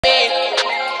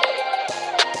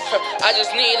I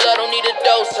just need love, don't need a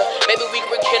dose. Maybe we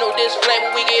rekindle this flame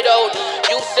when we get older.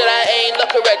 You said I ain't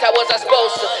look correct, how was I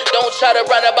supposed to? Don't try to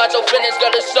run about your feelings,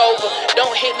 girl, it's over.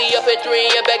 Don't hit me up at 3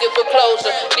 and you're begging for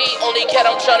closure. The only cat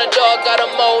I'm trying to dog got a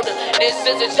molder. This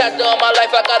is a chapter of my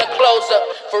life, I gotta close up.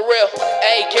 For real.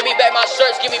 Hey, give me back my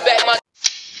shirts, give me back my...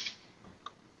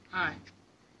 Hi.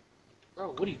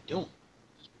 Bro, what are you doing?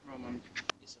 Bro, man.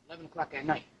 It's 11 o'clock at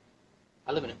night.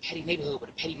 I live in a petty neighborhood with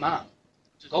a petty mom.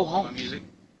 Go home. My music.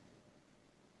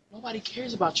 Nobody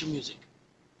cares about your music.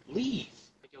 Leave.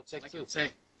 Yo, text too.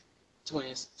 Say.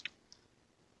 Twins.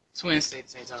 Twins. Say it at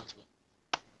the same time.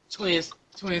 Twins.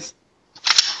 Twins.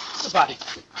 Somebody.